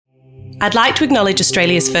I'd like to acknowledge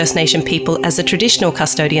Australia's First Nation people as the traditional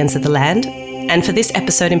custodians of the land, and for this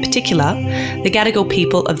episode in particular, the Gadigal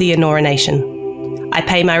people of the Eora Nation. I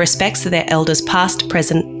pay my respects to their elders past,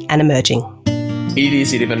 present and emerging. It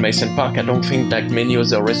is 11 Madison Park. I don't think that many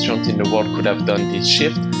other restaurants in the world could have done this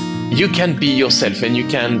shift. You can be yourself and you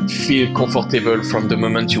can feel comfortable from the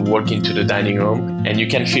moment you walk into the dining room, and you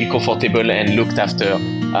can feel comfortable and looked after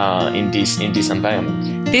in this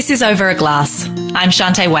environment. This is Over a Glass. I'm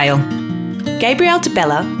Shantae Whale. Gabriel Di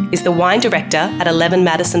Bella is the wine director at 11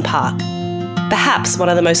 Madison Park, perhaps one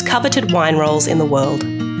of the most coveted wine roles in the world.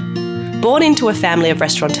 Born into a family of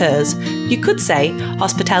restaurateurs, you could say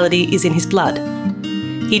hospitality is in his blood.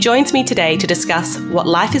 He joins me today to discuss what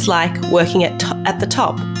life is like working at the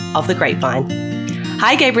top of the grapevine.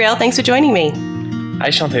 Hi Gabriel, thanks for joining me. Hi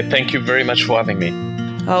Shantae, thank you very much for having me.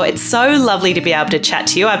 Oh, it's so lovely to be able to chat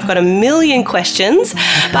to you. I've got a million questions,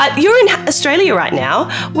 but you're in Australia right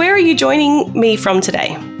now. Where are you joining me from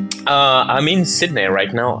today? I'm in Sydney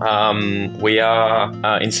right now. We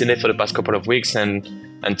are in Sydney for the past couple of weeks, and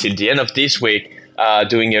until the end of this week,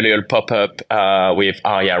 doing a little pop-up with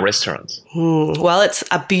Aria Restaurants. Well, it's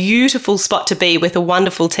a beautiful spot to be with a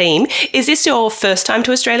wonderful team. Is this your first time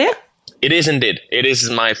to Australia? It is indeed. It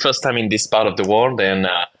is my first time in this part of the world, and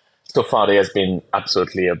so far it has been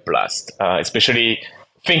absolutely a blast, especially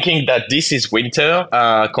thinking that this is winter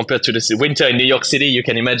compared to the winter in New York City. You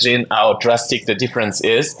can imagine how drastic the difference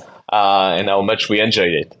is and how much we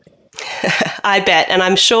enjoyed it. I bet. And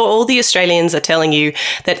I'm sure all the Australians are telling you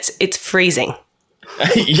that it's freezing.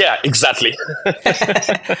 Yeah, exactly.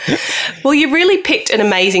 Well, you really picked an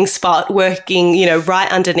amazing spot working, right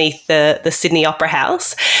underneath the Sydney Opera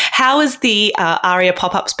House. How has the Aria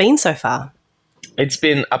pop-ups been so far? It's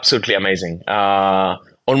been absolutely amazing.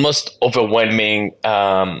 Almost overwhelming,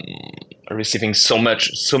 receiving so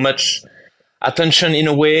much attention in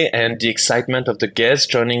a way, and the excitement of the guests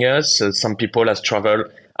joining us. So some people have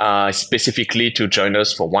traveled specifically to join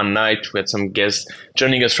us for one night. We had some guests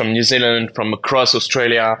joining us from New Zealand, from across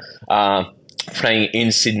Australia, flying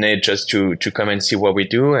in Sydney just to come and see what we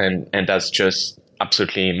do. And that's just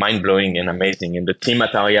absolutely mind-blowing and amazing. And the team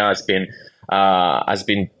at Aria has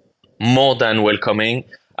been more than welcoming.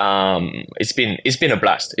 It's been a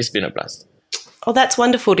blast. It's been a blast. Oh, that's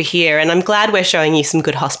wonderful to hear. And I'm glad we're showing you some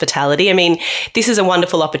good hospitality. I mean, this is a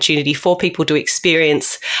wonderful opportunity for people to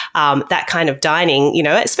experience that kind of dining,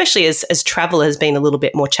 especially as travel has been a little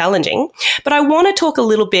bit more challenging. But I want to talk a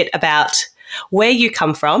little bit about where you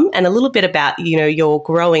come from and a little bit about, your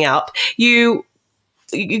growing up. You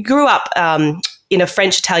grew up in a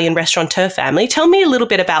French-Italian restaurateur family. Tell me a little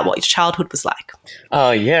bit about what your childhood was like.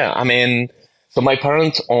 So my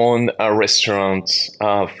parents owned a restaurant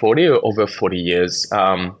over 40 years.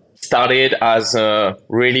 Started as a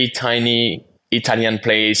really tiny Italian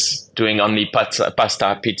place doing only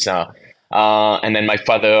pasta, pizza. And then my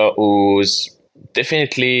father, who's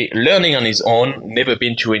definitely learning on his own, never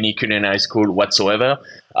been to any culinary school whatsoever,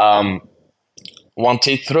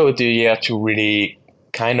 wanted throughout the year to really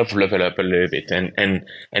kind of level up a little bit and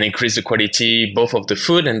increase the quality both of the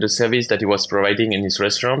food and the service that he was providing in his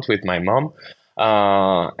restaurant with my mom.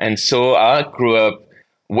 And so I grew up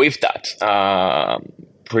with that.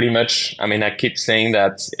 Pretty much, I keep saying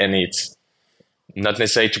that, and it's not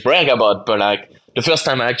necessarily to brag about, but like the first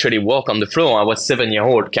time I actually walked on the floor, I was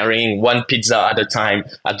 7-year-old carrying one pizza at a time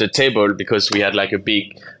at the table because we had like a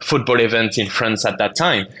big football event in France at that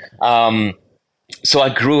time. So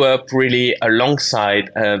I grew up really alongside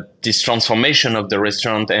this transformation of the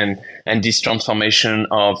restaurant and this transformation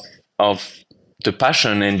of the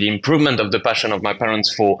passion and the improvement of the passion of my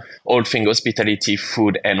parents for all things hospitality,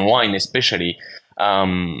 food, and wine, especially.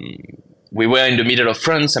 We were in the middle of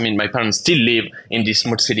France. My parents still live in this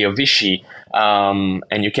small city of Vichy.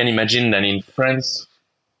 And you can imagine that in France,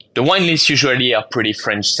 the wine lists usually are pretty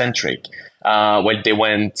French-centric. They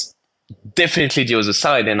went definitely the other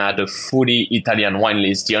side and had a fully Italian wine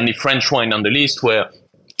list. The only French wine on the list were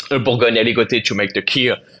a Bourgogne Aligoté to make the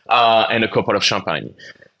kir and a couple of champagne.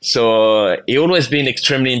 So it always been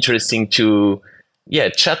extremely interesting to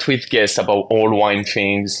chat with guests about all wine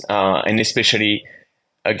things, and especially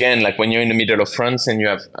again, like when you're in the middle of France and you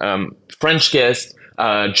have French guests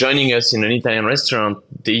joining us in an Italian restaurant,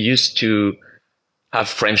 they used to have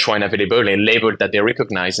French wine available and labeled that they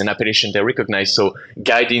recognize, an appellation they recognize. So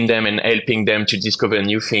guiding them and helping them to discover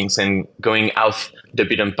new things and going off the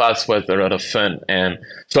beaten path was a lot of fun. And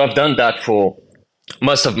so I've done that for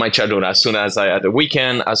most of my childhood. As soon as I had a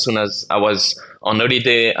weekend, as soon as I was on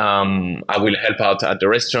holiday, I will help out at the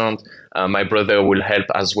restaurant. My brother will help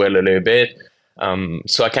as well a little bit.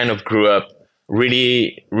 So I kind of grew up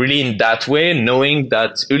really, really in that way, knowing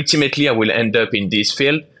that ultimately I will end up in this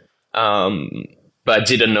field, but I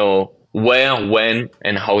didn't know where, when,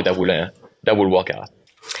 and how that will work out.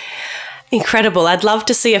 Incredible. I'd love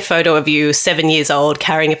to see a photo of you 7 years old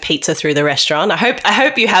carrying a pizza through the restaurant. I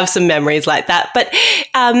hope you have some memories like that. But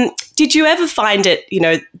did you ever find it,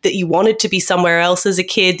 that you wanted to be somewhere else as a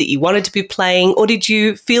kid, that you wanted to be playing, or did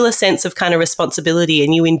you feel a sense of kind of responsibility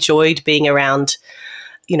and you enjoyed being around,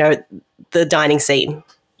 the dining scene?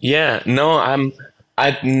 Yeah, no,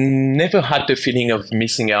 I'd never had the feeling of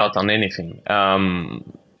missing out on anything.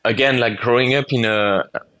 Again, like growing up in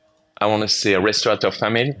I want to say a restaurateur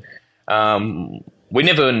family, we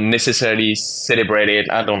never necessarily celebrated,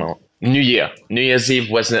 I don't know, New Year. New Year's Eve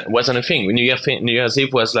wasn't a thing. New Year's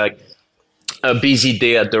Eve was like a busy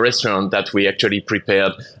day at the restaurant that we actually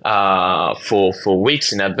prepared for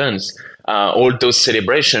weeks in advance. All those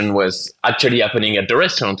celebration was actually happening at the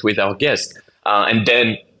restaurant with our guests. And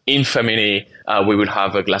then in family, we will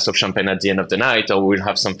have a glass of champagne at the end of the night, or we'll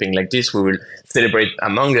have something like this. We will celebrate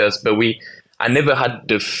among us, but I never had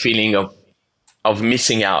the feeling of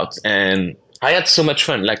missing out. And I had so much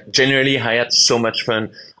fun. Like generally, I had so much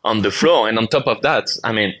fun on the floor. And on top of that,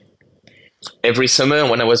 I mean, every summer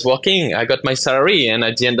when I was working, I got my salary, and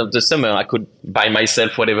at the end of the summer, I could buy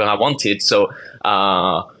myself whatever I wanted. So,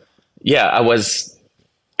 I was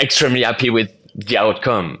extremely happy with the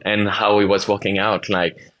outcome and how it was working out.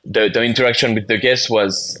 Like the interaction with the guests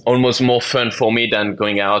was almost more fun for me than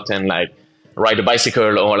going out and like ride a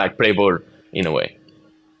bicycle or like play ball in a way.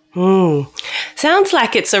 Sounds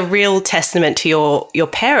like it's a real testament to your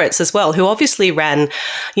parents as well, who obviously ran,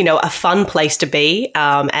 a fun place to be,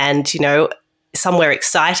 and somewhere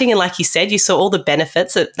exciting. And like you said, you saw all the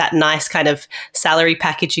benefits of that nice kind of salary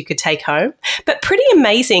package you could take home. But pretty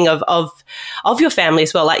amazing of your family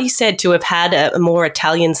as well. Like you said, to have had a more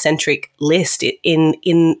Italian centric list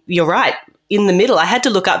in you're right, in the middle. I had to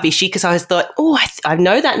look up Vichy because I was thought, I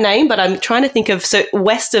know that name, but I'm trying to think of, so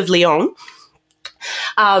west of Lyon.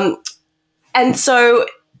 And so,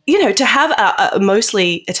 to have a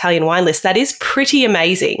mostly Italian wine list, that is pretty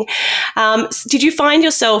amazing. Did you find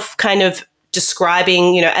yourself kind of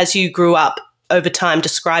describing, as you grew up over time,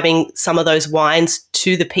 describing some of those wines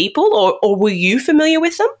to the people, or were you familiar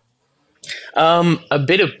with them? A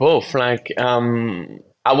bit of both. Like,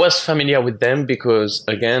 I was familiar with them because,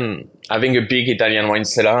 again, having a big Italian wine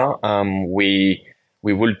cellar,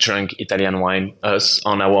 we will drink Italian wine us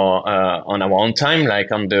on our own time,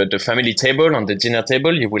 like on the family table, on the dinner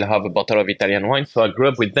table, you will have a bottle of Italian wine. So I grew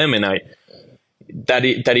up with them, and that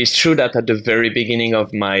is true that at the very beginning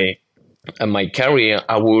of my career,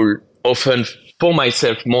 I will often for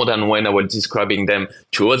myself more than when I was describing them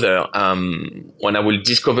to other. When I will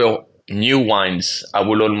discover new wines, I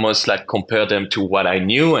will almost like compare them to what I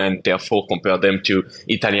knew, and therefore compare them to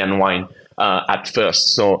Italian wine at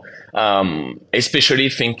first. So especially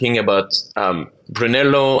thinking about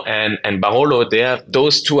Brunello and Barolo,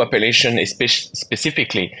 those two appellations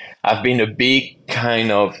specifically have been a big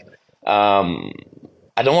kind of,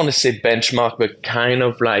 I don't want to say benchmark, but kind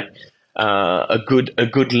of like a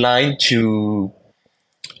good line to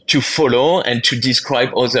follow and to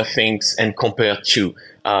describe other things and compare to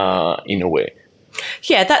in a way.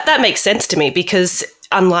 Yeah, that makes sense to me, because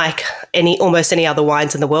unlike almost any other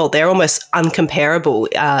wines in the world, they're almost uncomparable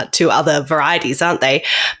to other varieties, aren't they?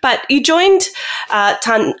 But you joined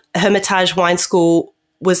Tan Hermitage Wine School,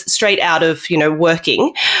 was straight out of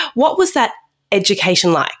working. What was that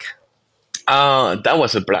education like? That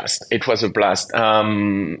was a blast. It was a blast.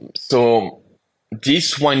 So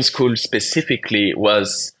this wine school specifically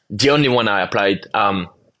was the only one I applied.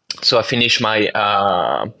 So I finished my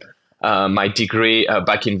degree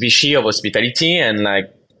back in Vichy of hospitality, and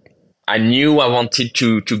like I knew I wanted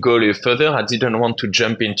to go a little further. I didn't want to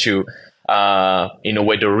jump into in a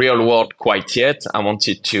way the real world quite yet. I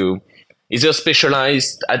wanted to either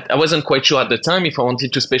specialize. I wasn't quite sure at the time if I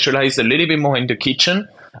wanted to specialize a little bit more in the kitchen,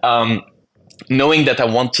 knowing that I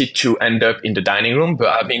wanted to end up in the dining room,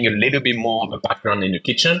 but having a little bit more of a background in the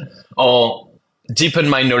kitchen, or deepen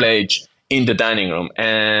my knowledge in the dining room.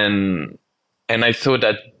 And I thought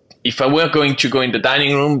that if I were going to go in the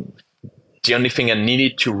dining room, the only thing I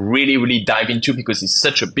needed to really, really dive into, because it's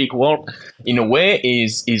such a big world in a way,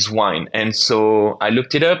 is wine. And so I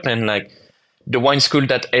looked it up, and like the wine school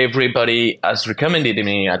that everybody has recommended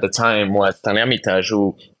me at the time was Tan Hermitage,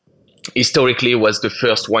 who historically was the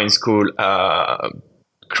first wine school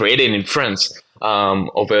created in France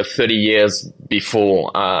over 30 years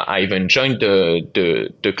before I even joined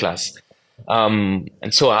the class.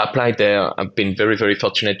 And so I applied there. I've been very, very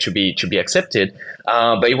fortunate to be accepted.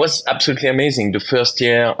 But it was absolutely amazing. The first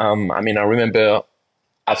year, I remember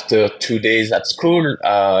after 2 days at school,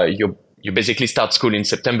 you basically start school in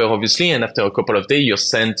September, obviously, and after a couple of days, you're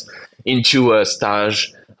sent into a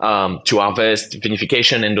stage to harvest,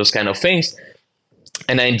 vinification, and those kind of things.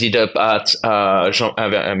 And I ended up at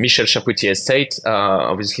Michel Chapoutier Estate,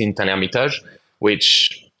 obviously in Tann-Hermitage,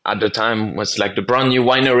 which at the time was like the brand new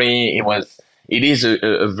winery. It is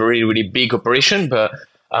a very, really big operation, but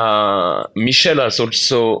Michel has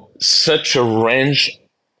also such a range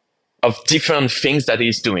of different things that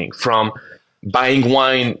he's doing, from buying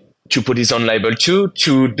wine to put his own label to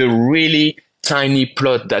the really tiny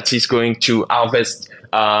plot that he's going to harvest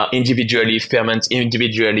individually, ferment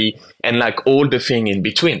individually, and like all the thing in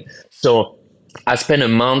between. So I spent a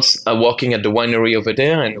month working at the winery over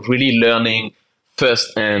there and really learning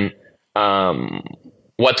first and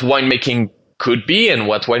what winemaking could be and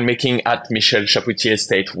what winemaking at Michel Chapoutier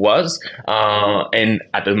Estate was, and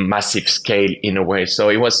at a massive scale in a way. So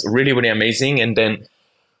it was really, really amazing. And then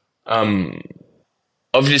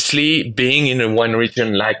obviously being in a wine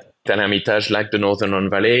region like Tann-Hermitage, like the Northern Rhone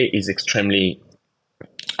Valley, is extremely,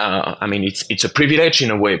 it's a privilege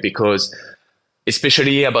in a way, because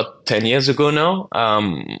especially about 10 years ago now,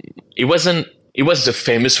 it was the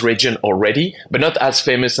famous region already, but not as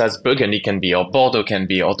famous as Burgundy can be, or Bordeaux can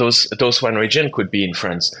be, or those wine region could be in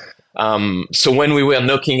France. So when we were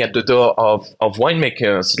knocking at the door of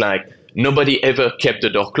winemakers, like nobody ever kept the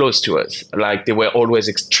door closed to us. Like they were always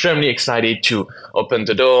extremely excited to open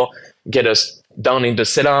the door, get us down in the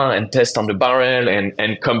cellar and test on the barrel,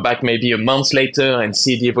 and come back maybe a month later and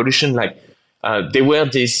see the evolution. Like they were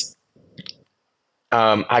this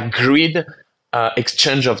agreed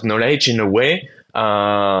exchange of knowledge in a way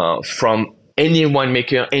from any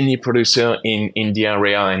winemaker, any producer in the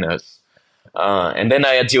area and us. And then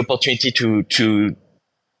I had the opportunity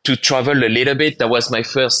to travel a little bit. That was my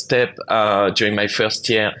first step during my first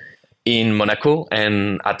year in Monaco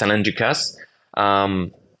and at Alain-Ducasse.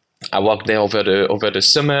 I worked there over the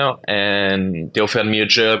summer, and they offered me a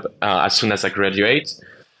job as soon as I graduate.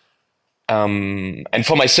 And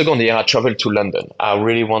for my second year, I traveled to London. I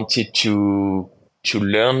really wanted to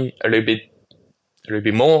learn a little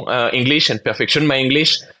bit more English and perfection my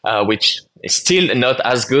English, which is still not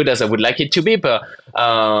as good as I would like it to be. But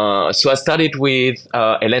so I started with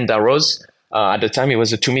Hélène Darroze. At the time, it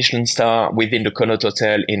was a 2 Michelin star within the Connaught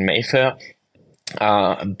Hotel in Mayfair.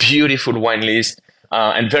 Beautiful wine list,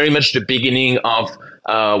 and very much the beginning of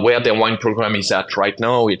where their wine program is at right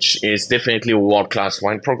now, which is definitely a world-class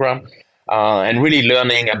wine program. And really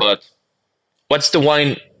learning about what's the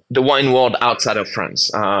wine world outside of France.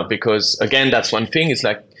 Because again, that's one thing. It's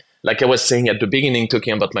like I was saying at the beginning,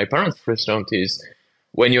 talking about my parents' restaurant, is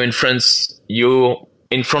when you're in France, you're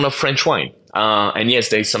in front of French wine. And yes,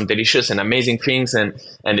 there's some delicious and amazing things and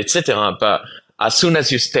etc. But as soon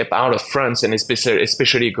as you step out of France, and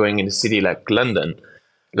especially going in a city like London,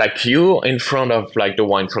 like you're in front of like the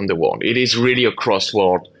wine from the world. It is really a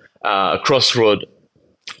crossroad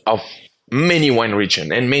of many wine regions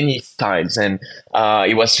and many styles. And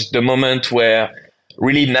it was the moment where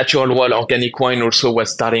really natural wild organic wine also was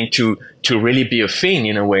starting to really be a thing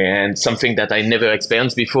in a way, and something that I never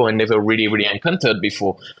experienced before and never really encountered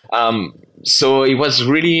before. So it was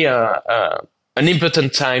really an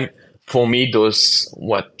important time for me, those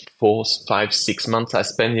 4, 5, 6 months I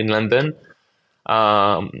spent in London.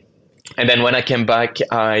 And then when I came back,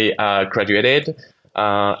 I graduated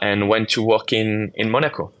and went to work in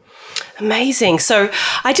Monaco. Amazing. So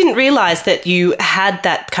I didn't realize that you had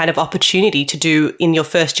that kind of opportunity to do in your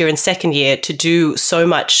first year and second year, to do so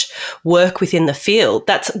much work within the field.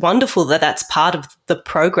 That's wonderful that that's part of the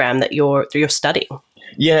program that you're studying.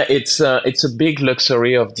 Yeah, it's a big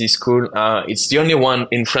luxury of this school. It's the only one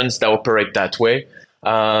in France that operate that way.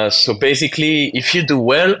 So basically, if you do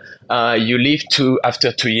well, you leave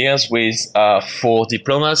after 2 years with 4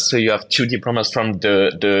 diplomas. So you have 2 diplomas from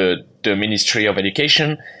the Ministry of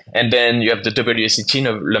Education, and then you have the WSET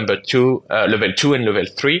level 2 and level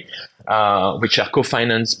 3, which are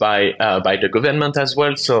co-financed by the government as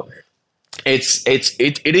well. So it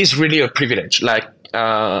is really a privilege. Like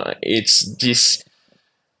it's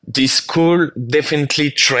this school definitely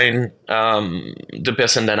trained the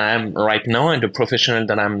person that I am right now and the professional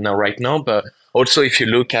that I'm now right now. But also, if you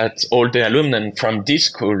look at all the alumni from this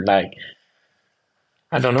school, like,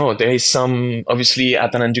 I don't know, there is some, obviously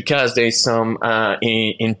at Alain-Ducasse, there is some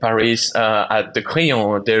in Paris at the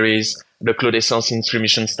Crillon, there is the Claude Essence in 3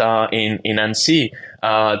 Michelin star in Annecy.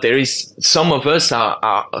 There is, some of us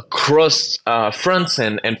are across France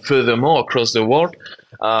and furthermore across the world.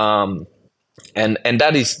 and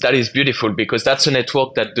that is beautiful because that's a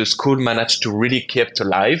network that the school managed to really keep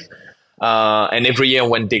alive. And every year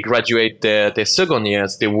when they graduate their second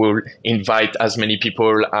years, they will invite as many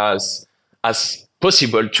people as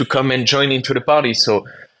possible to come and join into the party. So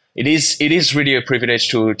it is really a privilege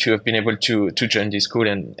to have been able to join this school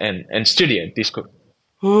and study at this school.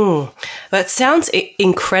 That sounds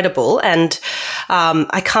incredible, and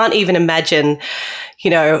I can't even imagine,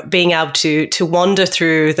 being able to wander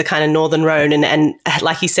through the kind of Northern Rhone and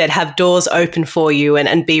like you said, have doors open for you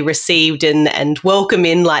and be received and welcome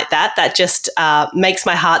in like that. That just makes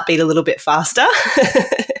my heart beat a little bit faster.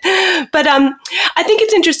 But I think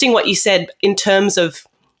it's interesting what you said in terms of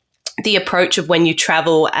the approach of when you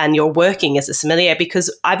travel and you're working as a sommelier, because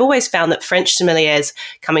I've always found that French sommeliers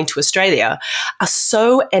coming to Australia are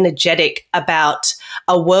so energetic about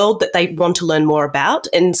a world that they want to learn more about.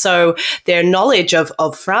 And so their knowledge of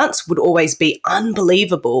France would always be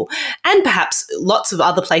unbelievable, and perhaps lots of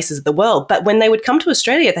other places of the world. But when they would come to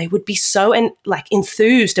Australia, they would be so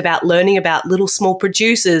enthused about learning about little small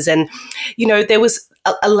producers. And, there was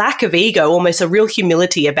a lack of ego, almost a real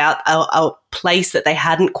humility about a place that they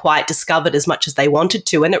hadn't quite discovered as much as they wanted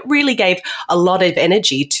to. And it really gave a lot of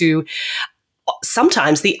energy to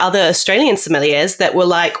sometimes the other Australian sommeliers that were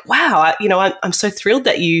like, wow, I'm so thrilled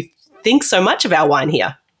that you think so much of our wine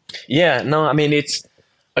here. Yeah, no, I mean, it's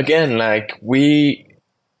again, like we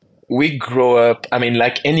grow up. I mean,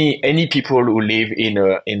 like any people who live in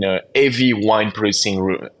a heavy wine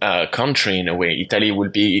producing country, in a way, Italy will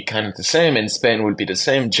be kind of the same, and Spain will be the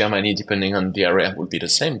same. Germany, depending on the area, will be the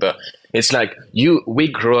same. But it's like we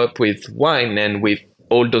grow up with wine and with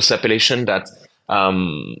all those appellations that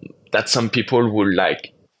some people would,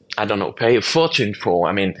 like, I don't know, pay a fortune for.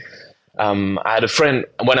 I mean, I had a friend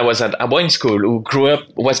when I was at a wine school who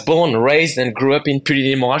was born, raised, and grew up in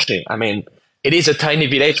Puy-de-Dôme. I mean, it is a tiny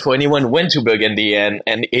village for anyone who went to Burgundy,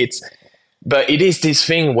 but it is this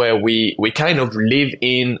thing where we kind of live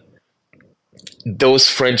in those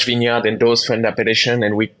French vineyards and those French appellations,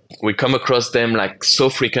 and we come across them like so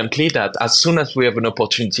frequently that as soon as we have an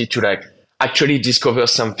opportunity to like actually discover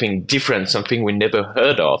something different, something we never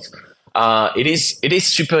heard of, it is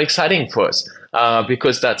super exciting for us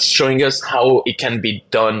because that's showing us how it can be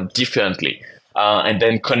done differently. And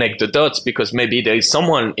then connect the dots, because maybe there is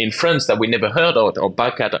someone in France that we never heard of, or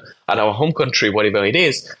back at our home country, whatever it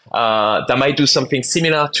is, that might do something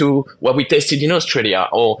similar to what we tested in Australia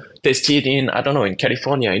or tested in, I don't know, in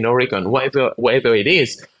California, in Oregon, wherever it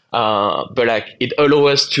is. But like it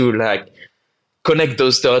allows us to like connect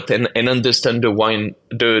those dots and understand the wine,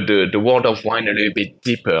 the world of wine a little bit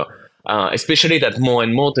deeper. Especially that more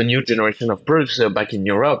and more the new generation of producers back in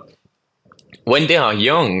Europe, when they are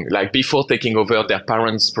young, like before taking over their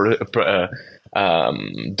parents'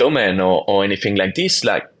 domain or anything like this,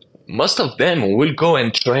 like most of them will go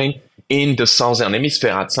and train in the Southern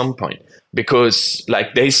Hemisphere at some point, because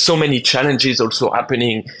like there is so many challenges also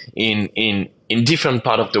happening in different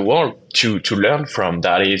part of the world to learn from.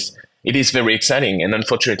 It is very exciting, and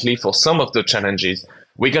unfortunately for some of the challenges,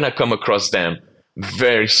 we're gonna come across them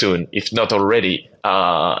very soon, if not already,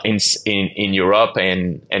 in Europe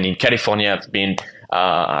and in California.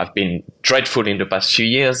 Have been dreadful in the past few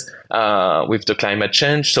years with the climate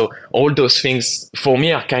change. So all those things for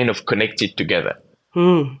me are kind of connected together.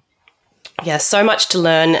 Yeah, so much to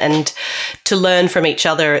learn, and to learn from each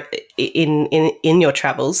other in your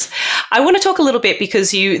travels. I want to talk a little bit,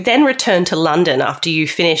 because you then returned to London after you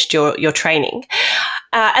finished your training.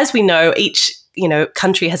 As we know, each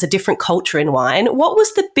country has a different culture in wine. What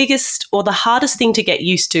was the biggest or the hardest thing to get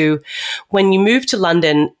used to when you moved to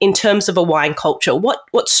London in terms of a wine culture?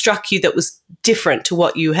 What struck you that was different to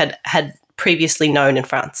what you had previously known in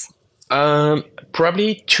France?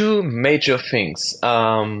 Probably two major things.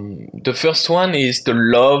 The first one is the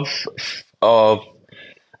love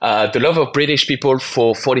of British people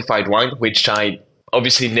for fortified wine, which I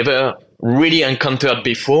obviously never really encountered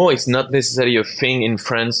before. It's not necessarily a thing in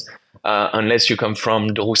France, unless you come from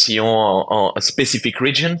the Roussillon or a specific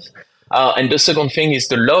region. And the second thing is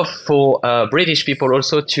the love for British people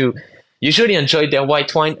also to usually enjoy their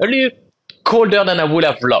white wine a little colder than I would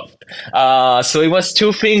have loved. So it was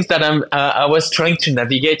two things that I was trying to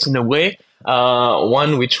navigate in a way.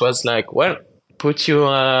 One which was like, well, put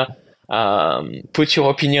your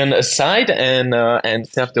opinion aside and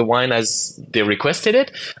serve the wine as they requested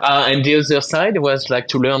it. And the other side was like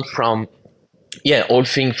to learn from all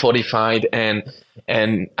things fortified, and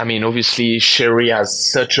I mean, obviously sherry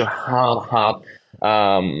has such a hard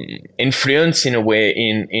influence in a way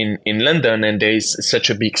in London, and there is such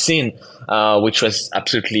a big scene, which was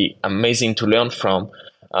absolutely amazing to learn from.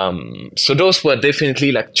 So those were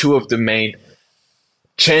definitely like two of the main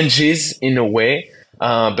changes in a way.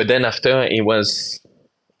 But then after it was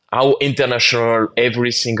how international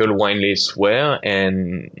every single wine lists were,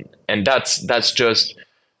 and that's just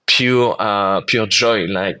pure joy.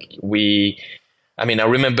 Like I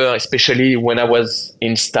remember especially when I was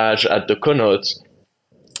in stage at the Connaught,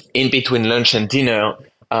 in between lunch and dinner,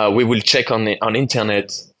 we will check on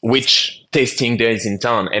internet which tasting there is in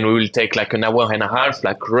town, and we will take like an hour and a half,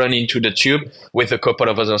 like run into the tube with a couple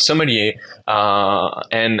of other sommelier,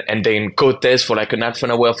 and then go test for like an half an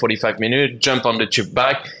hour, 45 minutes, jump on the tube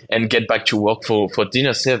back, and get back to work for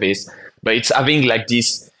dinner service. But it's having like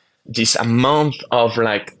this amount of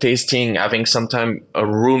like tasting, having sometime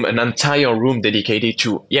an entire room dedicated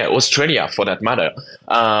to Australia for that matter,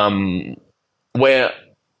 where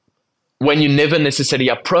when you never necessarily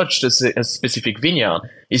approach a specific vineyard,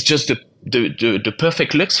 it's just the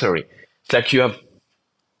perfect luxury. It's like you have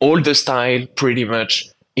all the style pretty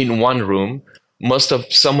much in one room.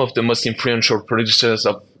 Some of the most influential producers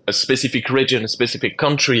of a specific region, a specific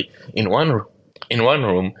country in one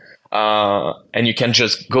room, and you can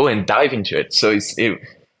just go and dive into it. So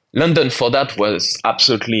London for that was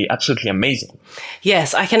absolutely amazing.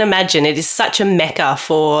 Yes, I can imagine. It is such a mecca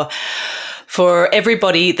for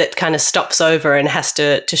everybody that kind of stops over and has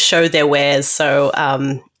to show their wares. So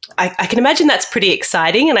I can imagine that's pretty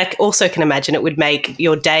exciting. And I also can imagine it would make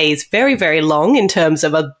your days very, very long in terms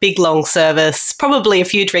of a big, long service, probably a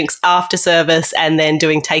few drinks after service, and then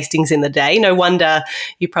doing tastings in the day. No wonder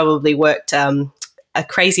you probably worked a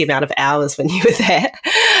crazy amount of hours when you were there.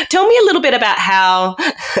 Tell me a little bit about how,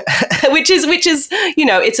 which is,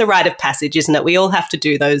 it's a rite of passage, isn't it? We all have to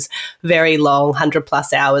do those very long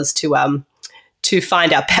 100+ hours to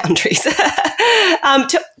find our boundaries.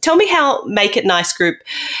 Tell me how Make It Nice Group,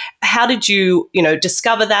 how did you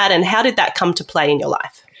discover that, and how did that come to play in your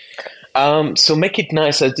life? So Make It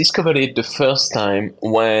Nice, I discovered it the first time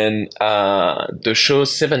when the show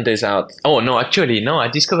 7 Days Out. Oh, no, actually, no, I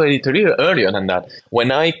discovered it a little earlier than that.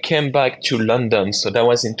 When I came back to London, so that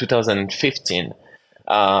was in 2015,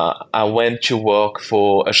 I went to work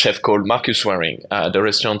for a chef called Marcus Waring. The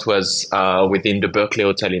restaurant was within the Berkeley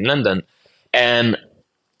Hotel in London. And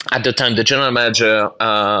at the time, the general manager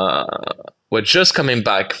was just coming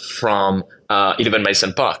back from 11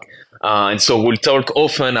 Madison Park. And so we'll talk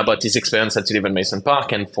often about his experience at 11 Madison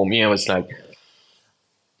Park. And for me, I was like,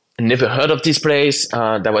 never heard of this place.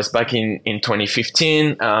 That was back in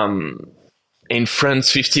 2015. In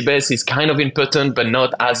France, 50 base is kind of important, but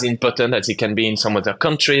not as important as it can be in some other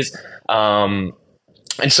countries. And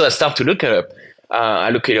so I start to look it up. I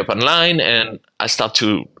look it up online, and I start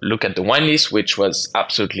to look at the wine list, which was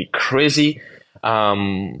absolutely crazy.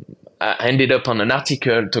 I ended up on an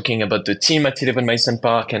article talking about the team at 11 Madison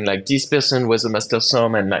Park, and like this person was a master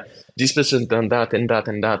som, and like this person done that and that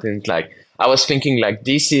and that, and like I was thinking like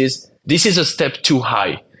this is a step too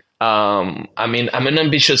high. I mean, I'm an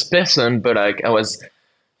ambitious person, but like I was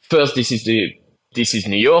first. This is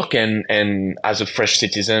New York, and as a fresh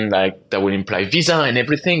citizen, like that would imply visa and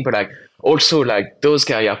everything, but like. Also, like those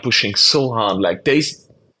guys are pushing so hard, like there's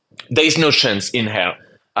no chance in hell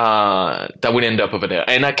that will end up over there.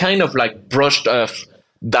 And I kind of like brushed off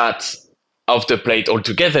that off the plate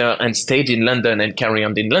altogether and stayed in London and carry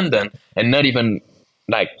on in London and not even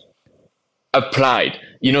like applied.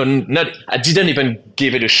 I didn't even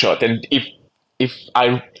give it a shot. And if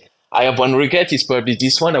I have one regret, is probably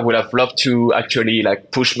this one. I would have loved to actually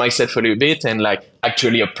like push myself a little bit and like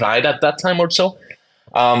actually applied at that time also.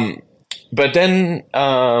 But then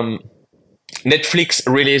Netflix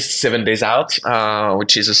released 7 Days Out,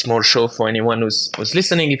 which is a small show for anyone who's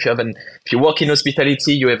listening. If you work in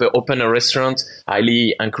hospitality, you ever open a restaurant, I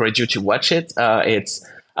highly encourage you to watch it. It's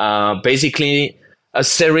basically a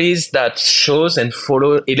series that shows and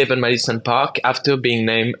follows 11 Madison Park after being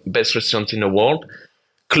named best restaurant in the world,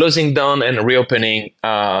 closing down and reopening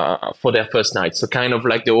for their first night. So kind of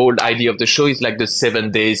like the whole idea of the show is like the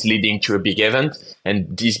 7 days leading to a big event,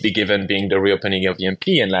 and this big event being the reopening of EMP.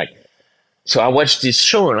 And like, so I watched this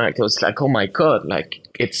show and like, I was like, oh my God, like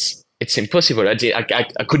it's impossible. I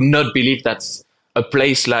could not believe that a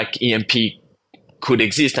place like EMP could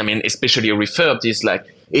exist. I mean, especially a refurb is like,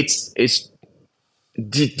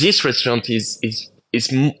 this restaurant is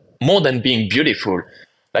more than being beautiful.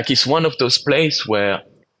 Like it's one of those places where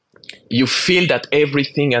you feel that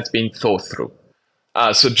everything has been thought through.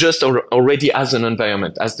 So just already as an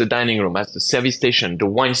environment, as the dining room, as the service station, the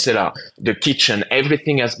wine cellar, the kitchen,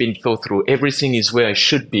 everything has been thought through. Everything is where it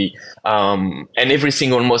should be. And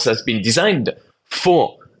everything almost has been designed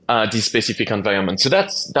for this specific environment. So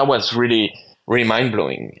that was really, really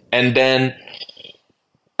mind-blowing. And then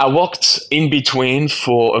I worked in between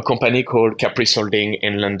for a company called Caprice Holding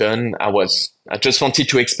in London. I just wanted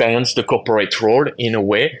to experience the corporate role in a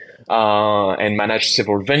way, and manage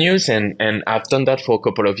several venues. And I've done that for a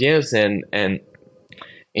couple of years. And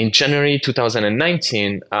in January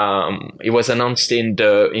 2019, it was announced in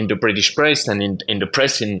the British press and in the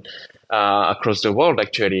press across the world,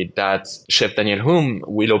 actually, that Chef Daniel Hume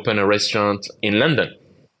will open a restaurant in London.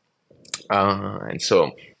 And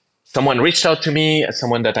so someone reached out to me,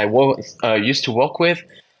 someone that I used to work with.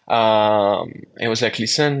 It was like,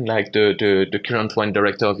 listen, like the current wine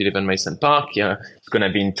director of 11 Madison Park, yeah, is going to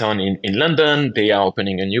be in town in London. They are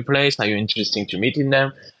opening a new place. Are you interested to meeting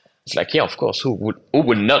them? It's like, yeah, of course. Who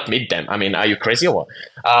would not meet them? I mean, are you crazy or what?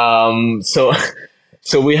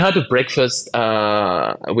 So we had a breakfast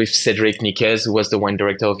with Cedric Niquez, who was the wine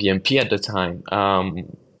director of EMP at the time.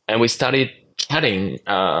 And we started chatting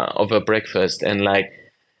over breakfast. And like,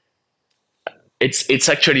 it's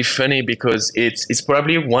actually funny because it's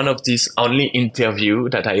probably one of these only interview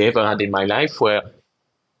that I ever had in my life where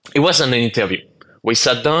it wasn't an interview. We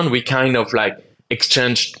sat down, we kind of like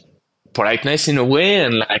exchanged politeness in a way,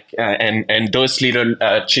 and like and those little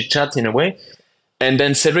chit chat in a way. And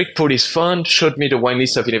then Cedric pulled his phone, showed me the wine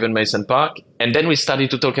list of 11 Madison Park, and then we started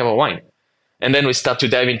to talk about wine. And then we start to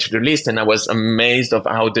dive into the list, and I was amazed of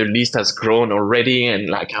how the list has grown already, and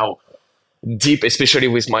like how deep, especially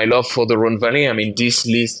with my love for the Rhone Valley. I mean, this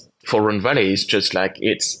list for Rhone Valley is just like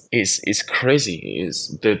it's crazy.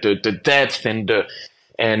 Is the depth and the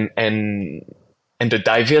and the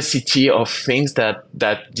diversity of things that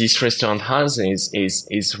this restaurant has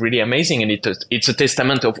is really amazing, and it's a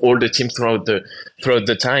testament of all the team throughout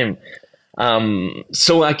the time.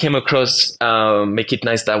 So I came across Make It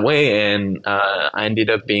Nice that way, and I ended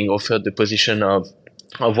up being offered the position of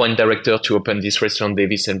wine director to open this restaurant,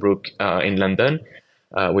 Davis and Brook, in London,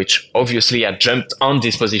 which obviously I jumped on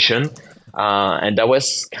this position. And that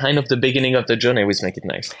was kind of the beginning of the journey with Make It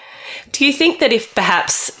Nice. Do you think that if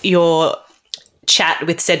perhaps your chat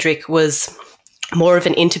with Cedric was more of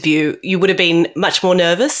an interview, you would have been much more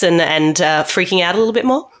nervous and freaking out a little bit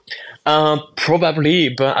more? Probably,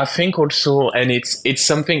 but I think also, and it's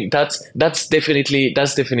something that's definitely true.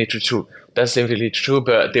 That's definitely true.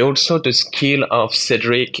 But also the skill of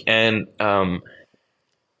Cedric, and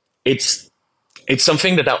it's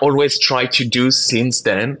something that I always try to do since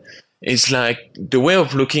then. It's like the way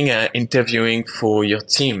of looking at interviewing for your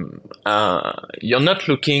team. You're not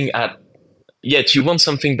looking at yet. You want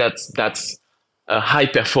something that's a high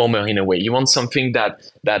performer in a way. You want something that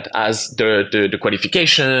has the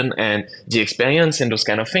qualification and the experience and those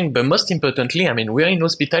kind of things. But most importantly, I mean, we're in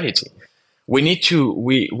hospitality. We need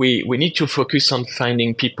to focus on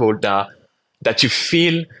finding people that you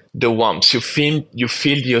feel the warmth, you feel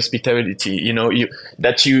the hospitality. You know, you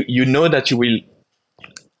that you will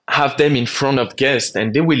have them in front of guests,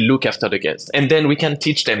 and they will look after the guests, and then we can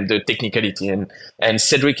teach them the technicality. And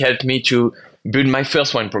Cedric helped me to build my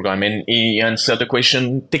first wine program, and he answered the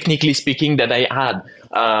question, technically speaking, that I had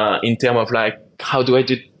in terms of like, how do I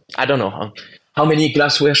do? I don't know how many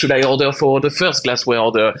glassware should I order for the first glassware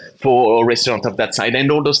order for a restaurant of that side,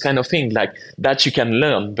 and all those kind of things like that you can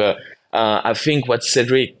learn. But I think what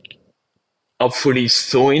Cedric hopefully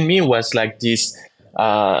saw in me was like this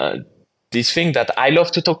thing that I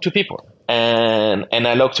love to talk to people, and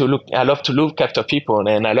I love to look after people,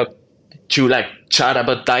 and I love to like chat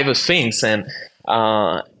about diverse things, and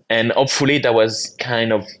hopefully that was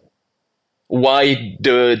kind of why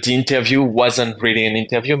the interview wasn't really an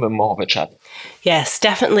interview, but more of a chat. Yes,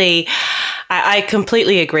 definitely. I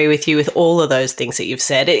completely agree with you with all of those things that you've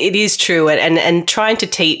said. It is true, and trying to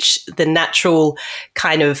teach the natural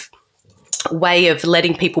kind of way of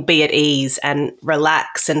letting people be at ease and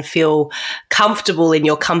relax and feel comfortable in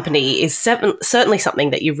your company is certainly something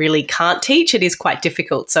that you really can't teach. It is quite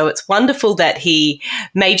difficult. So it's wonderful that he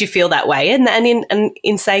made you feel that way. And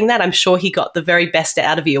in saying that, I'm sure he got the very best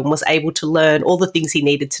out of you and was able to learn all the things he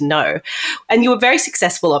needed to know. And you were very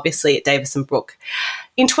successful, obviously, at Davis and Brook.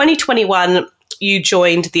 In 2021, you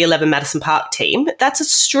joined the 11 Madison Park team. That's a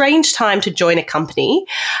strange time to join a company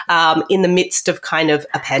in the midst of kind of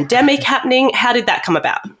a pandemic happening. How did that come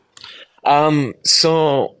about?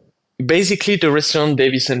 So basically, the restaurant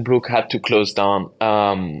Davis and Brook had to close down,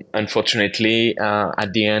 unfortunately,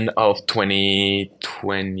 at the end of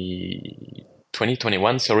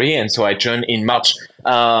 2021, sorry. And so I joined in March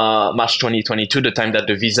 2022, the time that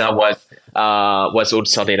the visa was all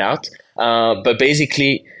sorted out. But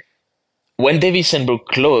basically, when Davis and Brook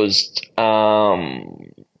closed,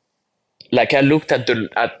 like I looked at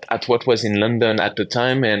what was in London at the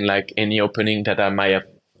time, and like any opening that I might have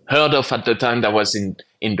heard of at the time that was in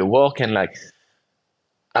the work, and like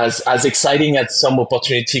as exciting as some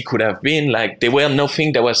opportunity could have been, like there were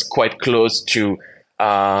nothing that was quite close to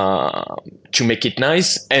make it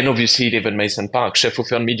nice. And obviously, even Madison Park, Chef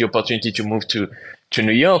offered me the opportunity to move to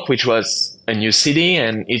New York, which was a new city,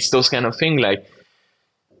 and it's those kind of thing. Like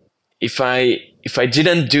if I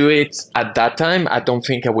didn't do it at that time, I don't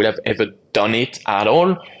think I would have ever done it at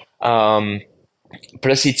all. Um,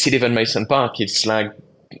 Plus, it's 11 Madison Park. It's like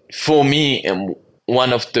for me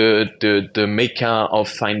one of the mecca of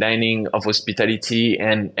fine dining, of hospitality,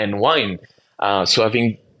 and wine. So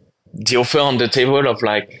having the offer on the table of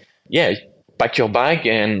like, yeah, pack your bag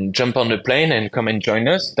and jump on the plane and come and join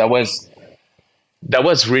us. That was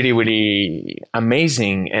really really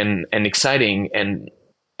amazing and exciting and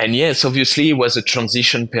yes, obviously it was a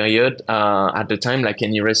transition period at the time, like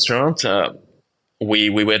any restaurant. We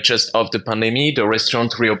were just off the pandemic. The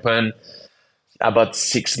restaurant reopened about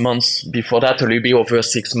 6 months before that, a little bit over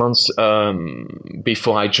 6 months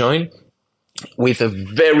before I joined, with a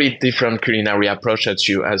very different culinary approach, as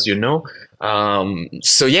you know.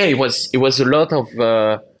 So yeah, it was a lot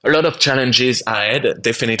of challenges I had,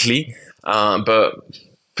 definitely. But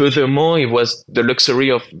furthermore, it was the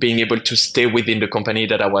luxury of being able to stay within the company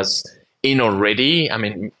that I was in already. I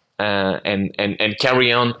mean, and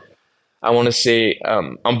carry on. I want to say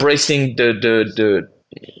embracing the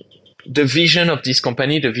vision of this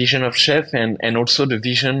company, the vision of Chef, and also the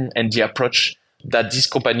vision and the approach that this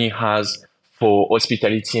company has for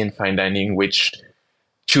hospitality and fine dining, which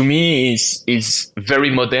to me is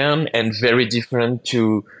very modern and very different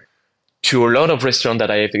to a lot of restaurants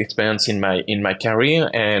that I have experienced in my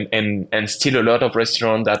career, and still a lot of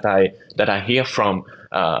restaurants that I hear from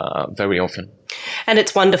very often. And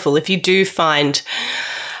it's wonderful if you do find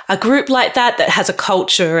a group like that has a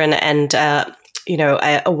culture and a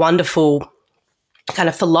wonderful kind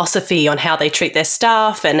of philosophy on how they treat their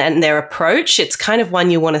staff and their approach. It's kind of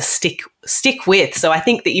one you want to stick with. So I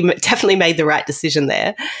think that you definitely made the right decision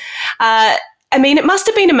there. I mean, it must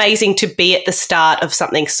have been amazing to be at the start of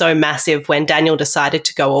something so massive when Daniel decided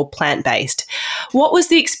to go all plant-based. What was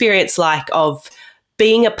the experience like of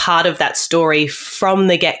being a part of that story from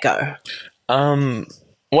the get-go?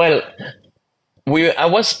 Well, I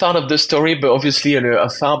was part of the story, but obviously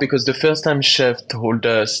afar, because the first time Chef told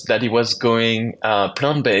us that he was going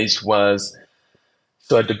plant-based was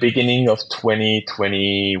so at the beginning of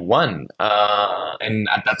 2021. And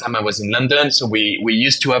at that time I was in London, so we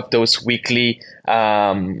used to have those weekly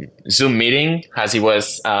Zoom meeting, as it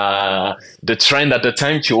was the trend at the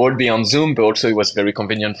time to all be on Zoom, but also it was very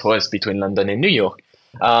convenient for us between London and New York.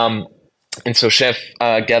 And so Chef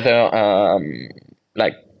gather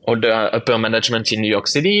like all the upper management in New York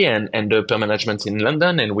City and the upper management in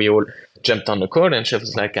London, and we all jumped on the call, and Chef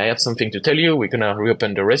was like, I have something to tell you. We're going to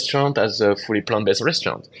reopen the restaurant as a fully plant-based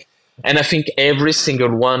restaurant. And I think every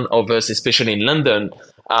single one of us, especially in London,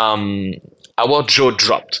 our jaw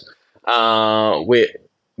dropped.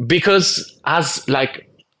 Because as like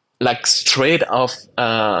straight off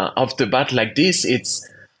the bat like this, it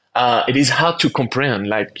is hard to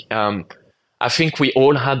comprehend. I think we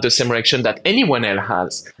all had the same reaction that anyone else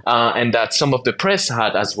has, and that some of the press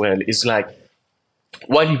had as well. Is like,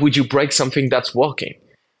 why would you break something that's working?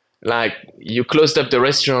 Like, you closed up the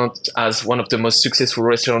restaurant as one of the most successful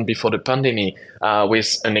restaurants before the pandemic,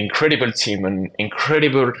 with an incredible team and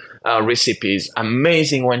incredible recipes,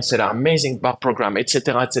 amazing wine cellar, amazing bar program,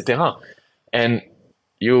 etc., etc. And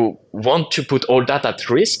you want to put all that at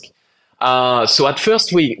risk. So at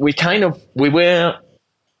first we were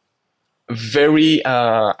very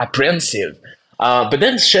apprehensive. But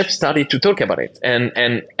then Chef started to talk about it, and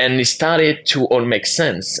it started to all make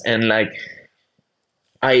sense. And like,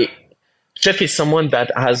 Chef is someone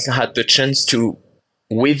that has had the chance to,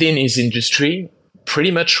 within his industry,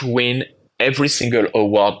 pretty much win every single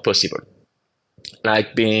award possible.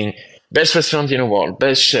 Like being best restaurant in the world,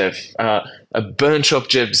 best chef, a bunch of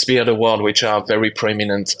James Beard Awards, which are very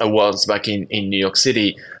prominent awards back in New York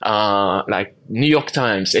City, like New York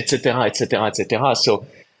Times, etc., etc., etc. So,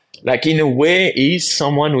 like, in a way, he's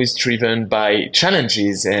someone who is driven by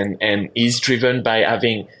challenges and is driven by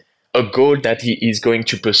having a goal that he is going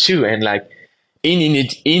to pursue. And like, he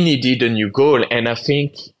needed a new goal. And I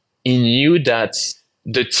think he knew that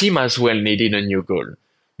the team as well needed a new goal.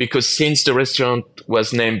 Because since the restaurant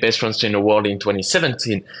was named Best Restaurant in the World in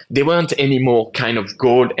 2017, there weren't any more kind of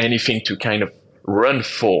goal, anything to kind of run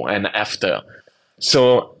for and after.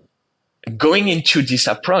 So going into this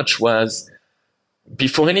approach was,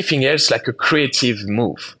 before anything else, like a creative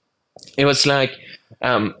move. It was like,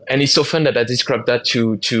 and it's so fun that I described that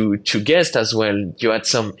to guests as well. You had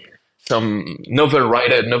some some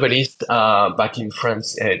novelist back in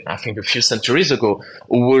France, I think a few centuries ago,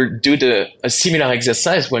 who would do a similar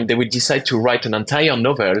exercise when they would decide to write an entire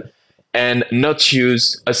novel and not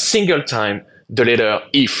use a single time the letter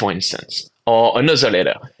E, for instance, or another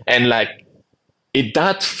letter. And like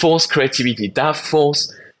that forced creativity, that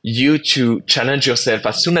forced you to challenge yourself.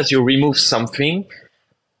 As soon as you remove something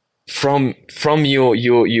from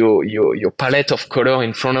your palette of color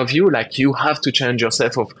in front of you, like you have to challenge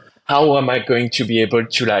yourself of how am I going to be able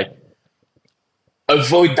to like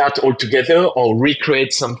avoid that altogether or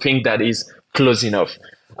recreate something that is close enough.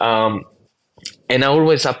 And I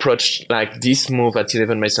always approach like this move at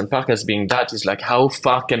 11 Madison Park as being that is like, how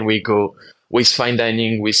far can we go with fine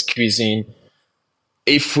dining, with cuisine,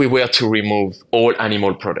 if we were to remove all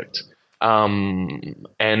animal product? And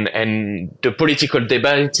the political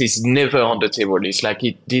debate is never on the table. It's like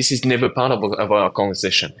this is never part of our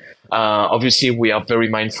conversation. Obviously, we are very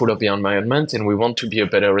mindful of the environment, and we want to be a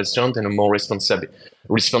better restaurant and a more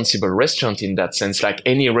responsible restaurant in that sense, like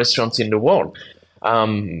any restaurant in the world.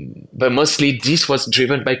 But mostly this was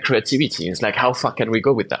driven by creativity. It's like, how far can we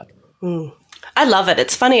go with that? I love it.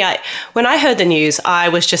 It's funny. When I heard the news, I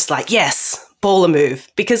was just like, yes, baller move,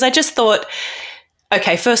 because I just thought,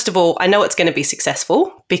 okay, first of all, I know it's going to be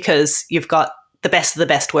successful because you've got the best of the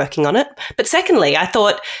best working on it. But secondly, I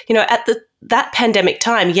thought, at that pandemic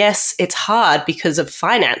time, yes, it's hard because of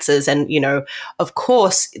finances. And, of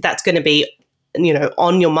course, that's going to be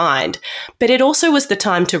on your mind. But it also was the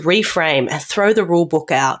time to reframe and throw the rule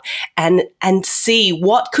book out and see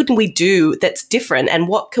what could we do that's different and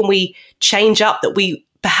what can we change up that we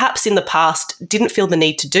perhaps in the past didn't feel the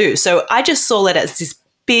need to do. So I just saw it as this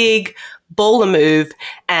big baller move,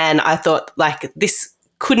 and I thought like this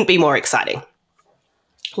couldn't be more exciting.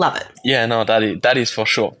 Love it. Yeah, no, that is for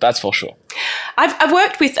sure. That's for sure. I've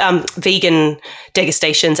worked with vegan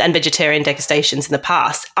degustations and vegetarian degustations in the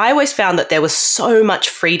past. I always found that there was so much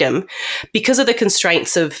freedom because of the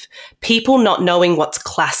constraints of people not knowing what's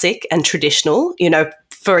classic and traditional.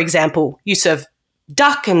 For example, you serve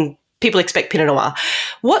duck and people expect Pinot Noir.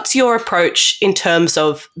 What's your approach in terms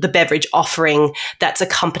of the beverage offering that's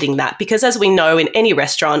accompanying that? Because as we know in any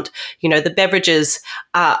restaurant, the beverages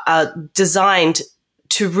are designed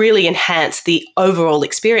to really enhance the overall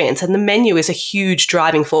experience. And the menu is a huge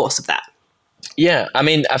driving force of that. Yeah, I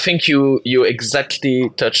mean, I think you exactly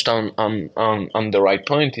touched on the right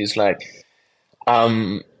point. Is like,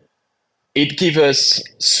 it gives us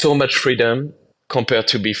so much freedom compared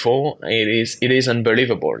to before. It is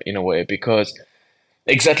unbelievable in a way, because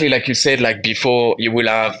exactly like you said, like before you will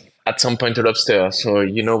have at some point a lobster, so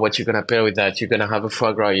you know what you're gonna pair with that. You're gonna have a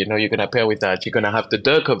foie gras, you're gonna pair with that. You're gonna have the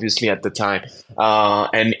duck, obviously, at the time.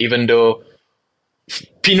 And even though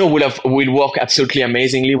Pinot will work absolutely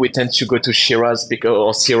amazingly, we tend to go to Shiraz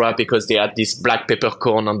or Syrah because they had this black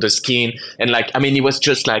peppercorn on the skin, and like, I mean, it was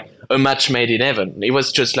just like a match made in heaven. It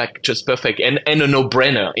was just perfect and a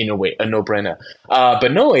no-brainer in a way, a no-brainer.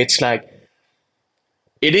 But no, it's like,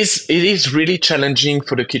 it is really challenging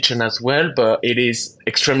for the kitchen as well, but it is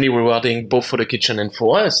extremely rewarding both for the kitchen and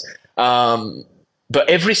for us. But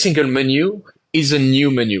every single menu is a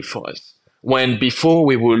new menu for us. When before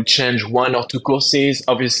we will change one or two courses,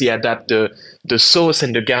 obviously adapt the sauce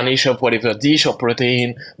and the garnish of whatever dish or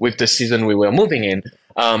protein with the season we were moving in.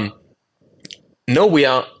 No, we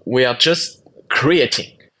are just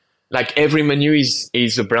creating. Like every menu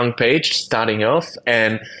is a blank page starting off,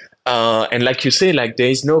 and like you say, like there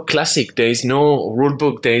is no classic, there is no rule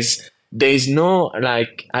book, there is no,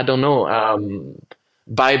 like, I don't know,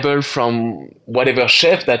 Bible from whatever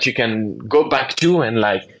chef that you can go back to and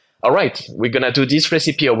like, all right, we're gonna do this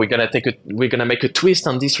recipe, or we're gonna make a twist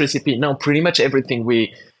on this recipe. No, pretty much everything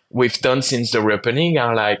we've done since the reopening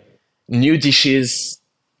are like new dishes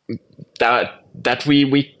that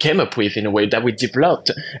we came up with in a way that we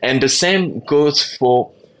developed, and the same goes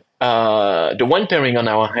for the wine pairing on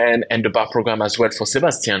our hand and the bar program as well for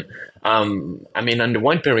Sebastian. I mean, on the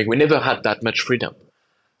wine pairing, we never had that much freedom.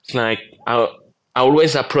 It's like I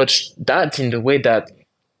always approach that in the way that,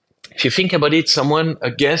 if you think about it,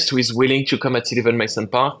 a guest who is willing to come at 11 Madison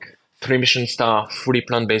Park, 3 Michelin star, fully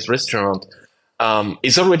plant-based restaurant,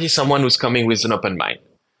 is already someone who's coming with an open mind.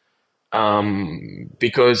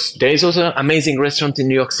 Because there is also an amazing restaurant in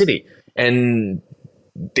New York City, and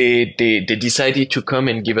they decided to come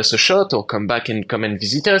and give us a shot or come back and come and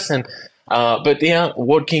visit us. And but they are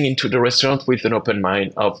walking into the restaurant with an open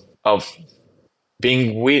mind of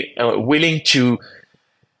being willing to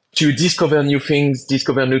discover new things,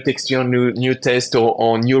 discover new texture, new taste,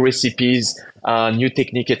 or new recipes, new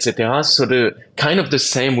technique, etc. So the kind of the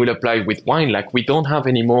same will apply with wine. Like we don't have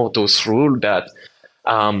anymore those rules that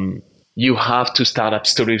you have to start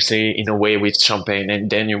absolutely in a way with champagne, and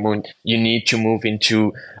then you need to move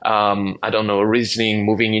into I don't know, Riesling,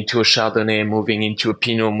 moving into a Chardonnay, moving into a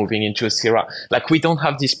Pinot, moving into a Syrah. Like, we don't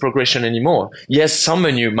have this progression anymore. Yes, some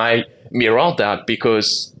menu might mirror that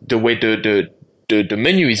because the way the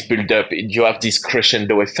menu is built up, you have this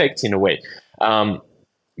crescendo effect in a way.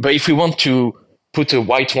 But if we want to put a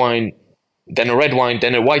white wine, then a red wine,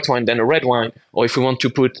 then a white wine, then a red wine, or if we want to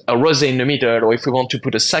put a rosé in the middle, or if we want to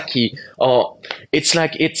put a sake, or it's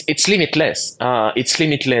like it's limitless. It's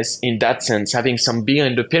limitless in that sense. Having some beer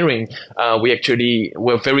in the pairing,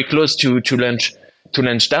 we're very close to launch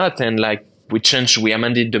that, and like we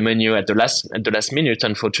amended the menu at the last minute.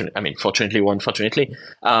 Fortunately or unfortunately,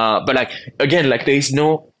 but like again, like there is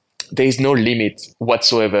no limit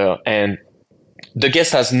whatsoever, and the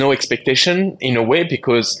guest has no expectation in a way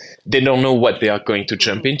because they don't know what they are going to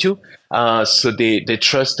jump into. So they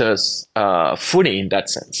trust us fully in that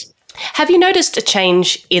sense. Have you noticed a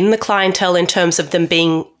change in the clientele in terms of them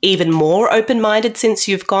being even more open-minded since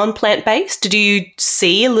you've gone plant-based? Do you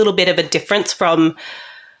see a little bit of a difference from,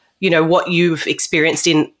 what you've experienced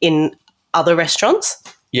in other restaurants?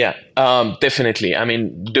 Yeah, definitely. I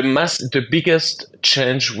mean, the biggest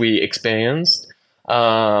change we experienced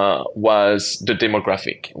was the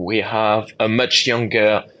demographic. We have a much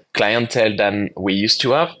younger clientele than we used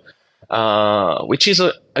to have, which is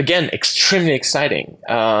again extremely exciting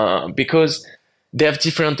because they have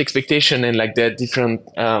different expectation, and like they're different.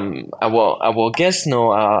 Our guests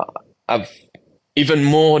now have even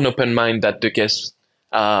more an open mind than the guests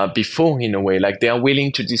before, in a way. Like, they are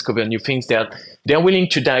willing to discover new things. They are willing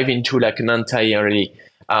to dive into like an entirely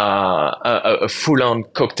a full-on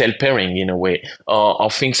cocktail pairing in a way, or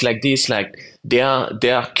things like this. Like, they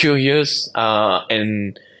are curious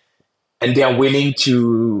and they are willing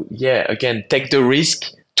to again take the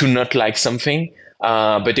risk to not like something,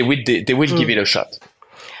 but they will give it a shot.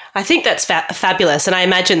 I think that's fabulous. And I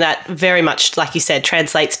imagine that very much, like you said,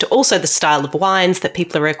 translates to also the style of wines that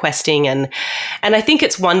people are requesting. And I think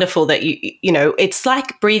it's wonderful that it's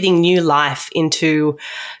like breathing new life into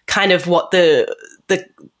kind of what the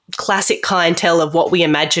classic clientele of what we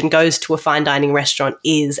imagine goes to a fine dining restaurant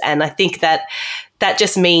is. And I think that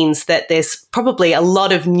just means that there's probably a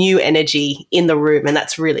lot of new energy in the room, and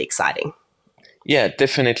that's really exciting. Yeah,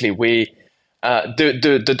 definitely.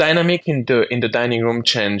 The dynamic in the dining room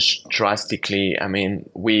changed drastically. I mean,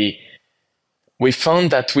 we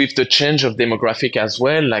found that with the change of demographic as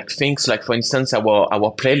well, like things like, for instance,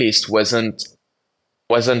 our playlist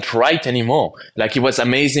wasn't right anymore. Like, it was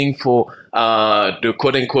amazing for the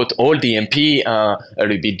quote unquote old DMP, a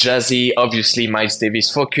little bit jazzy, obviously Miles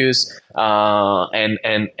Davis focus, and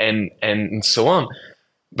so on.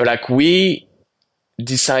 But like, we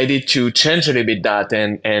decided to change a little bit that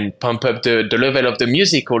and pump up the level of the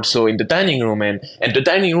music also in the dining room, and the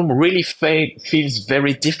dining room really feels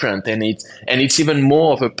very different, and it's even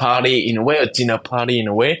more of a party in a way, a dinner party in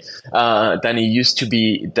a way, than it used to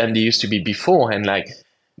be before. And like,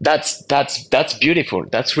 that's beautiful.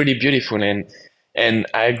 That's really beautiful. And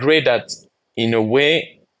I agree that in a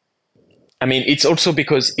way, I mean, it's also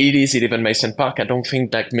because it is 11 Madison Park. I don't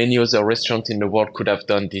think that many other restaurants in the world could have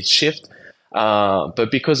done this shift. But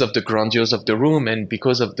because of the grandiose of the room, and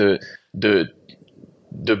because of the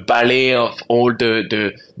ballet of all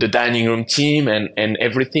the dining room team and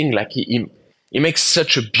everything, like, he makes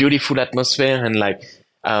such a beautiful atmosphere, and like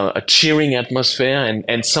a cheering atmosphere,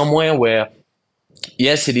 and somewhere where,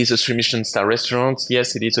 yes, it is a 3 Michelin star restaurant.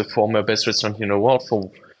 Yes, it is a former best restaurant in the world,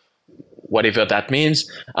 for whatever that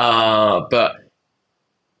means. But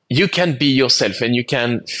you can be yourself, and you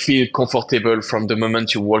can feel comfortable from the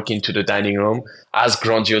moment you walk into the dining room, as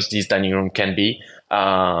grandiose this dining room can be.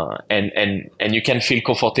 And you can feel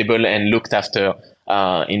comfortable and looked after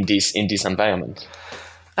in this environment.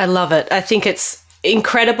 I love it. I think it's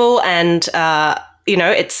incredible, and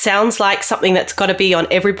it sounds like something that's got to be on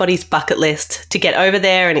everybody's bucket list to get over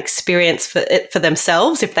there and experience it for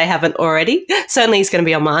themselves if they haven't already. Certainly is going to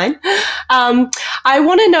be on mine. I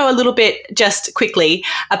want to know a little bit, just quickly,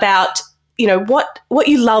 about what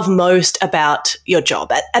you love most about your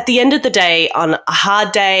job. At the end of the day, on a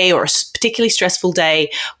hard day or a particularly stressful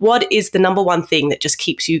day, what is the number one thing that just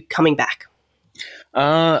keeps you coming back?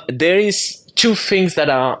 There is two things that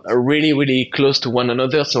are really, really close to one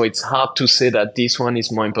another, so it's hard to say that this one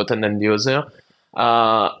is more important than the other.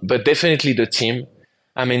 But definitely the team.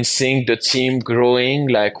 I mean, seeing the team growing,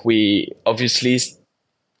 like, we obviously,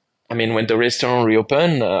 I mean, when the restaurant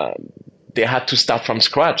reopened, they had to start from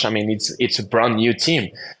scratch. I mean, it's a brand new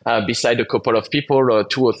team. Beside a couple of people, or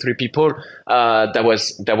 2 or 3 people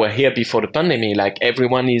that were here before the pandemic, like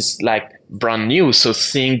everyone is like brand new. So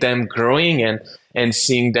seeing them growing and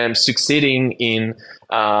seeing them succeeding in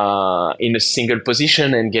a single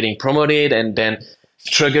position and getting promoted, and then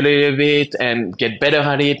struggle a little bit and get better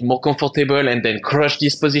at it, more comfortable, and then crush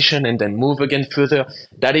this position and then move again further.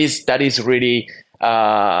 That is really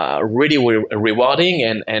rewarding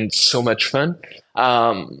and so much fun.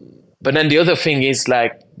 But then the other thing is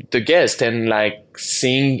like the guests, and like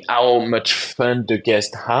seeing how much fun the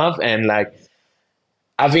guests have, and like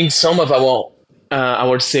having some of our I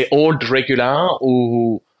would say old regular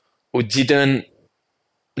who didn't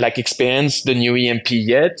like experience the new EMP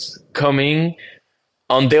yet, coming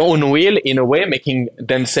on their own will, in a way, making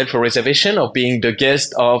themselves a reservation, or being the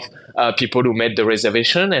guest of people who made the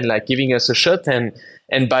reservation, and like giving us a shot. And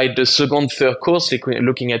by the second, third course,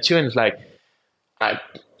 looking at you, and it's like, I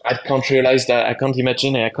can't realize that, I can't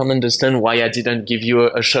imagine, I can't understand why I didn't give you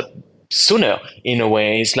a shot sooner, in a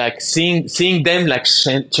way. It's like seeing them like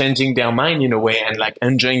changing their mind in a way, and like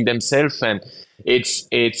enjoying themselves, and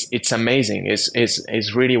it's amazing.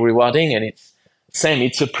 It's really rewarding, and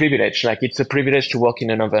it's a privilege. Like, it's a privilege to work in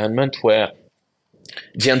an environment where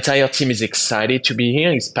the entire team is excited to be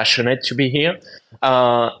here, is passionate to be here,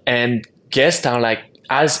 and guests are like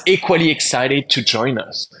as equally excited to join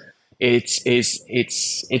us.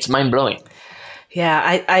 It's mind blowing. Yeah,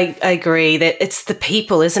 I agree that it's the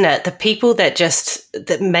people, isn't it? The people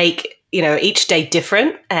that make, each day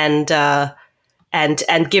different, and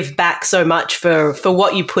give back so much for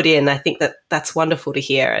what you put in. I think that's wonderful to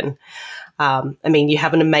hear. And I mean, you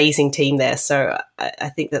have an amazing team there, so I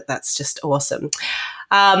think that's just awesome.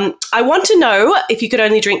 I want to know, if you could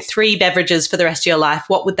only drink 3 beverages for the rest of your life,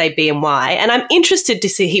 what would they be and why? And I'm interested to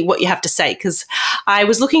see what you have to say, because I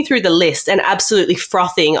was looking through the list and absolutely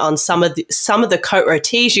frothing on some of the Côte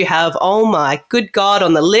Rôties you have. Oh my good God,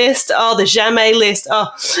 on the list. Oh, the Jamais list. Oh,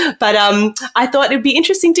 but I thought it'd be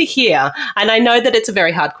interesting to hear. And I know that it's a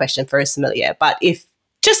very hard question for a sommelier, but if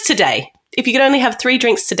you could only have 3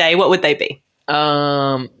 drinks today, what would they be?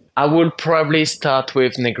 I will probably start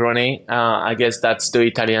with Negroni. I guess that's the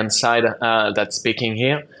Italian side that's speaking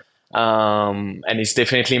here. And it's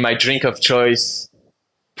definitely my drink of choice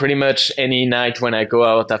pretty much any night when I go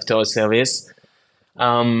out after a service.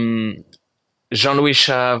 Jean-Louis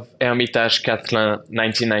Chave, Hermitage Catlin,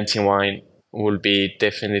 1990 wine will be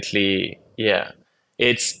definitely, yeah.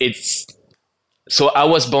 So I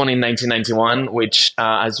was born in 1991, which,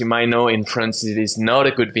 as you might know, in France, it is not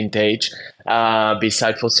a good vintage,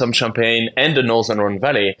 beside for some Champagne and the Northern Rhone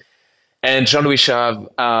Valley. And Jean-Louis Chave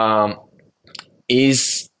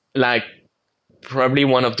is like probably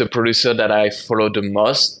one of the producers that I follow the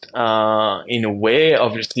most, in a way,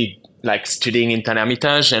 obviously, like studying in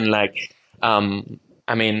Hermitage, and like,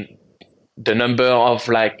 I mean, the number of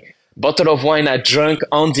like bottle of wine I drank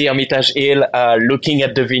on the Hermitage Hill, looking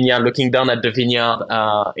at the vineyard, looking down at the vineyard,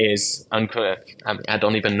 is incredible. I mean, I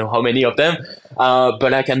don't even know how many of them,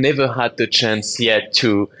 but like I never had the chance yet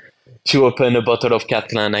to open a bottle of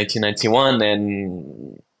Catlin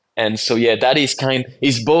 1991, and so yeah, that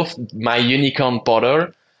is both my unicorn bottle,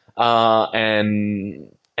 and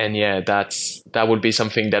yeah, that would be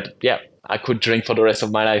something that, yeah, I could drink for the rest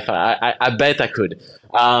of my life. I bet I could.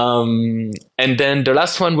 And then the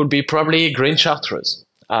last one would be probably green chartreuse.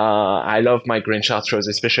 I love my green chartreuse,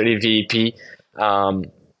 especially VEP.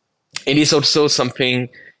 It is also something,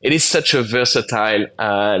 it is such a versatile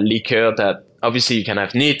liquor that obviously you can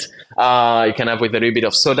have neat, you can have with a little bit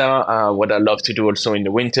of soda. What I love to do also in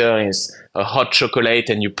the winter is a hot chocolate,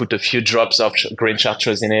 and you put a few drops of green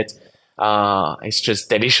chartreuse in it. It's just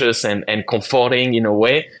delicious and comforting in a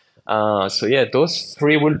way. So yeah, those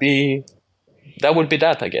 3 would be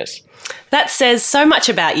that, I guess. That says so much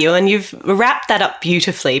about you, and you've wrapped that up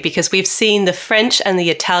beautifully, because we've seen the French and the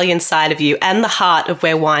Italian side of you and the heart of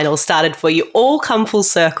where wine all started for you all come full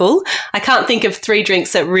circle. I can't think of 3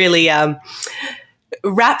 drinks that really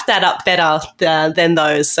wrap that up better than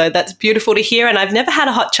those. So that's beautiful to hear, and I've never had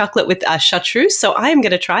a hot chocolate with chartreuse, so I am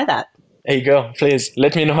going to try that. There you go. Please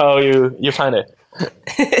let me know how you find it.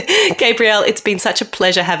 Gabriel, it's been such a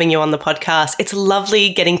pleasure having you on the podcast. It's lovely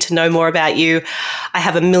getting to know more about you. I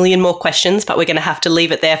have a million more questions, but we're going to have to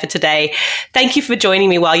leave it there for today. Thank you for joining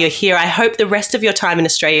me while you're here. I hope the rest of your time in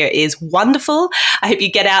Australia is wonderful. I hope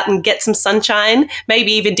you get out and get some sunshine,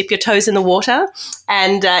 maybe even dip your toes in the water,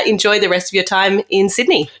 and enjoy the rest of your time in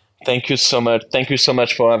Sydney. Thank you so much. Thank you so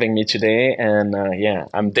much for having me today. And yeah,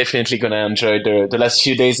 I'm definitely going to enjoy the last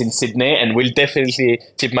few days in Sydney, and will definitely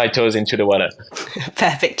dip my toes into the water.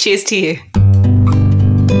 Perfect. Cheers to you.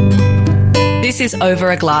 This is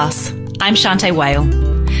Over a Glass. I'm Shante Whale.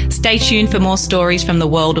 Stay tuned for more stories from the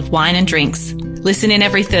world of wine and drinks. Listen in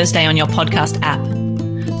every Thursday on your podcast app.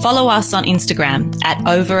 Follow us on Instagram at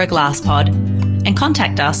overaglasspod and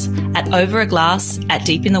contact us at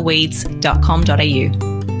overaglass@deepintheweeds.com.au.